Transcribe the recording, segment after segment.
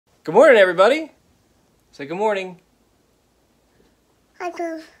Good morning, everybody. Say good morning. Hi,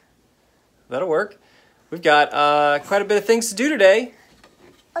 Mom. That'll work. We've got quite a bit of things to do today.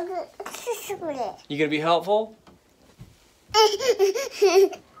 Okay. You gonna be helpful?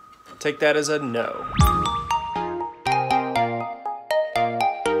 Take that as a no.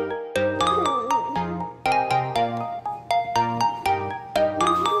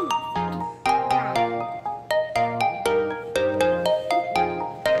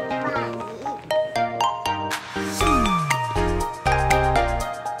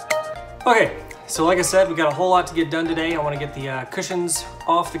 Okay, so like I said, we got a whole lot to get done today. I want to get the cushions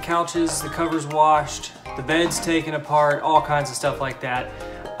off the couches, the covers washed, the beds taken apart, all kinds of stuff like that.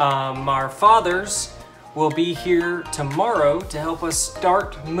 Our fathers will be here tomorrow to help us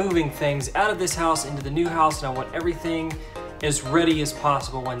start moving things out of this house into the new house, and I want everything as ready as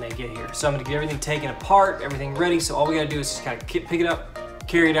possible when they get here. So I'm gonna get everything taken apart, everything ready, so all we gotta do is just kind of pick it up,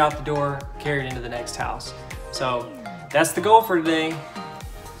 carry it out the door, carry it into the next house. So that's the goal for today.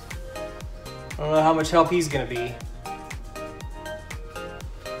 I don't know how much help he's gonna be.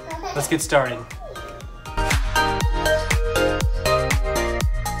 Let's get started.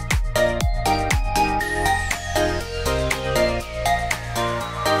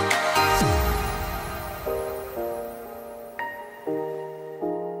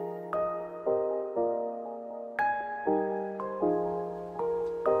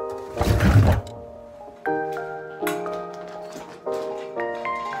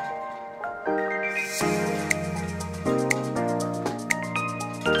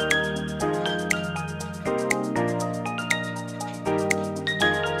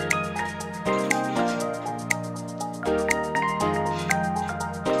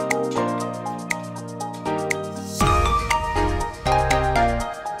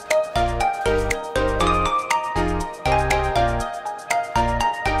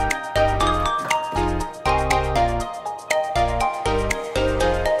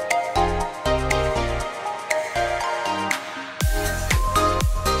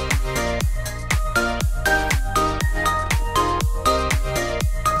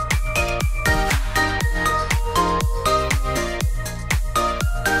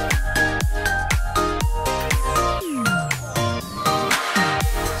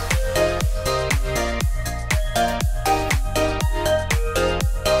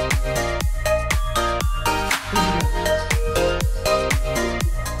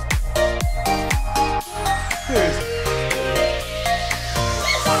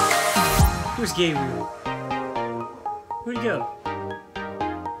 Where's Gabriel? Where'd he go?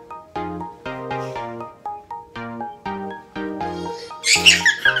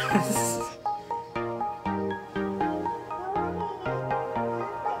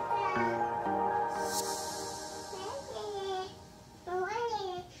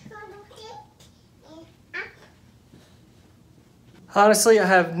 Honestly, I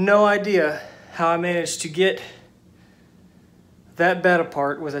have no idea how I managed to get that bed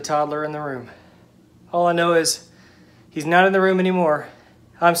apart with a toddler in the room. All I know is he's not in the room anymore.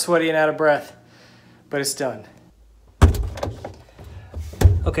 I'm sweaty and out of breath, but it's done.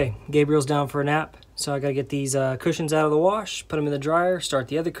 Okay, Gabriel's down for a nap, so I gotta get these cushions out of the wash, put them in the dryer, start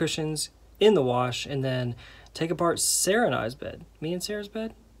the other cushions in the wash, and then take apart Sarah and I's bed. Me and Sarah's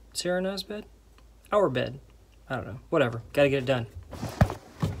bed? Sarah and I's bed? Our bed. I don't know, whatever, gotta get it done.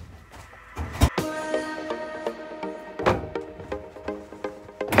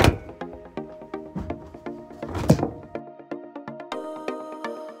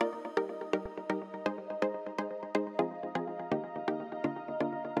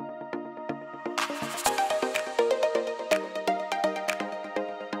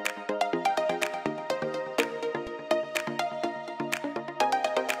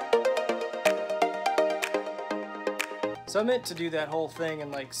 So I meant to do that whole thing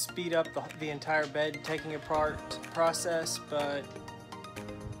and like speed up the entire bed taking apart process, but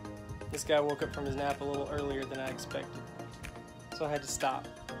this guy woke up from his nap a little earlier than I expected. So I had to stop,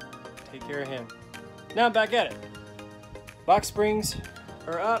 take care of him. Now I'm back at it. Box springs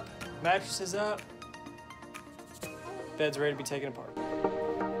are up, mattress is up, bed's ready to be taken apart.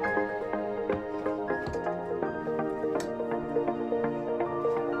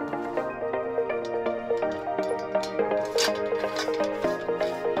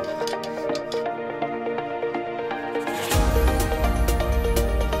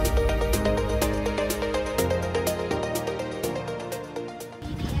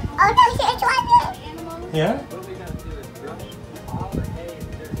 Yeah? What we gotta do is brush all the hay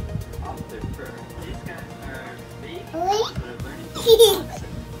and dirt off their fur. These guys are big, but they're learning to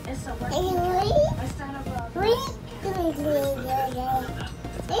It's a working. I started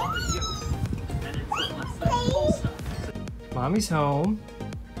And it's less than full stuff. Mommy's home.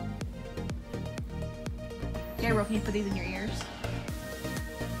 Gabriel, can you put these in your ears?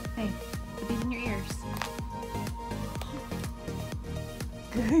 Hey, put these in your ears.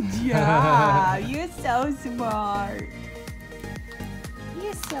 Good job. You're so smart.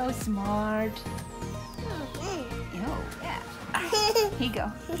 You're so smart. Oh, yeah. Here you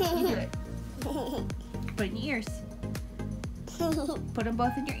go. You do it. Put it in your ears. Put them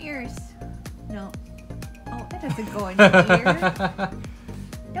both in your ears. No. Oh, that doesn't go in your ear.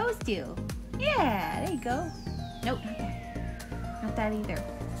 Those do. Yeah, there you go. Nope, not that. Not that either.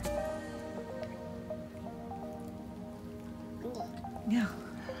 No.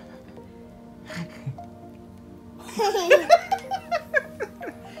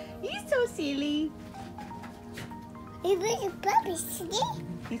 He's so silly. It was a puppy, see?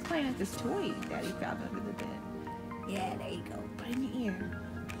 He's playing with this toy Daddy found under the bed. Yeah, there you go. Put it in your ear.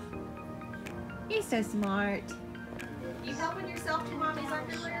 You're so smart. You helping yourself to Mommy's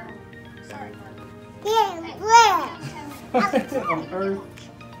underwear? Sorry, Mommy. Yeah, where? On Earth.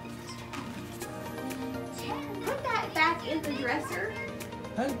 Put that back in the dresser.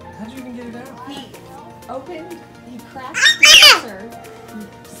 How'd you even get it out? He opened, he cracked the dresser, and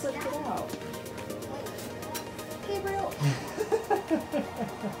slipped it out. Gabriel.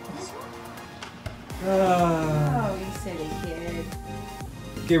 Oh, you silly kid.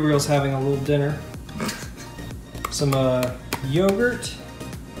 Gabriel's having a little dinner. Some yogurt.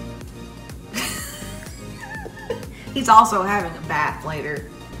 He's also having a bath later.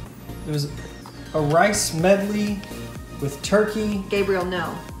 There was a rice medley with turkey. Gabriel,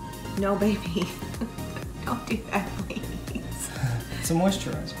 no. No, baby. Don't do that, please. It's a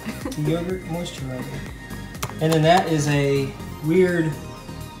moisturizer. Yogurt moisturizer. And then that is a weird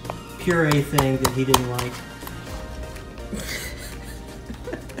puree thing that he didn't like.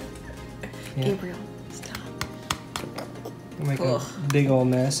 Yeah. Gabriel, stop. We'll make Ugh. a big old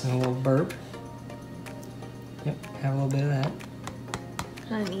mess and a little burp. Yep, have a little bit of that.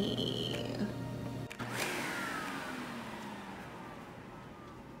 Honey.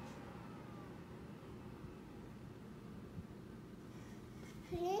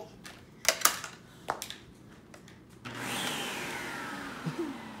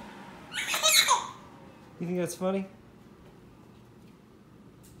 You think that's funny?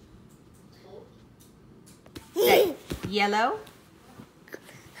 Hey, yellow.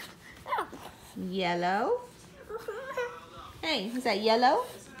 Yellow. Hey, is that yellow?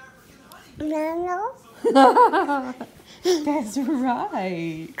 No, That's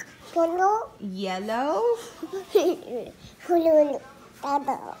right. no. Yellow. Yellow.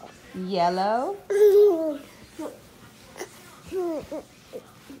 Yellow.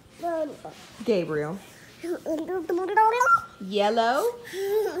 Gabriel. Yellow.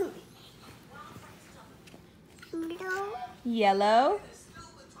 Yellow.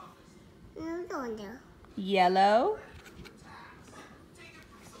 Yellow.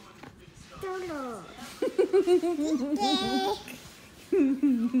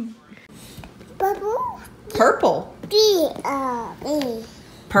 Purple. Purple. B.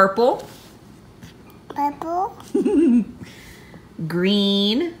 Purple. Purple.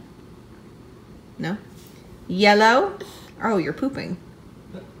 Green. No. Yellow. Oh, you're pooping.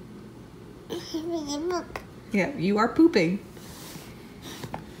 Yeah, you are pooping.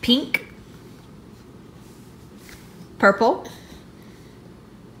 Pink. Purple.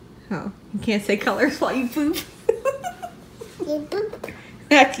 Oh, you can't say colors while you poop.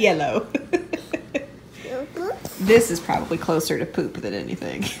 That's yellow. This is probably closer to poop than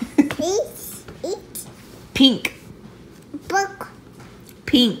anything. Pink. Book.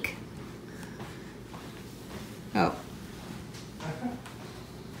 Pink. Oh.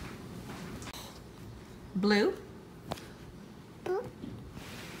 Blue.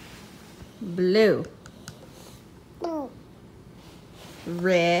 Blue.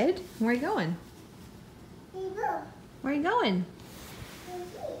 Red. Where are you going? Where are you going?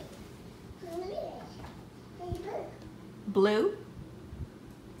 Blue.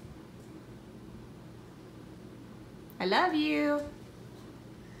 I love you.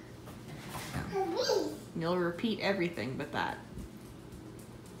 You'll repeat everything but that.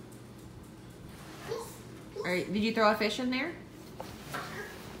 All right, did you throw a fish in there?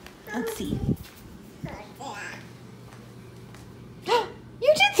 Let's see.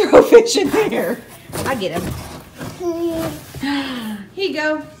 You did throw a fish in there. I get him. Here you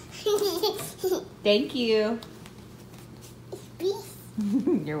go. Thank you.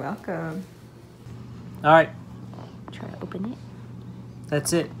 You're welcome. All right, Try to open it.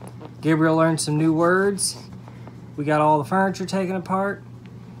 that's it. Gabriel learned some new words. We got all the furniture taken apart.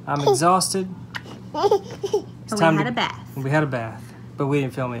 I'm exhausted. It's time had a bath. We had a bath, but we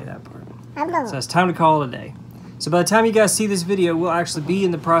didn't film any of that part. Hello. So it's time to call it a day. So by the time you guys see this video, we'll actually be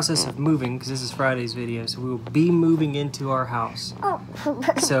in the process of moving, because this is Friday's video, so we will be moving into our house. Oh.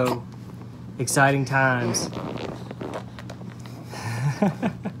 So, exciting times.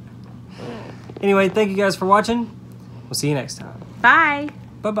 Anyway, thank you guys for watching. We'll see you next time. Bye.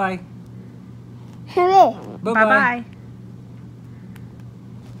 Bye-bye. Hooray. Bye-bye. Bye-bye.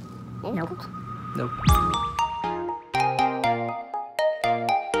 Nope. Nope.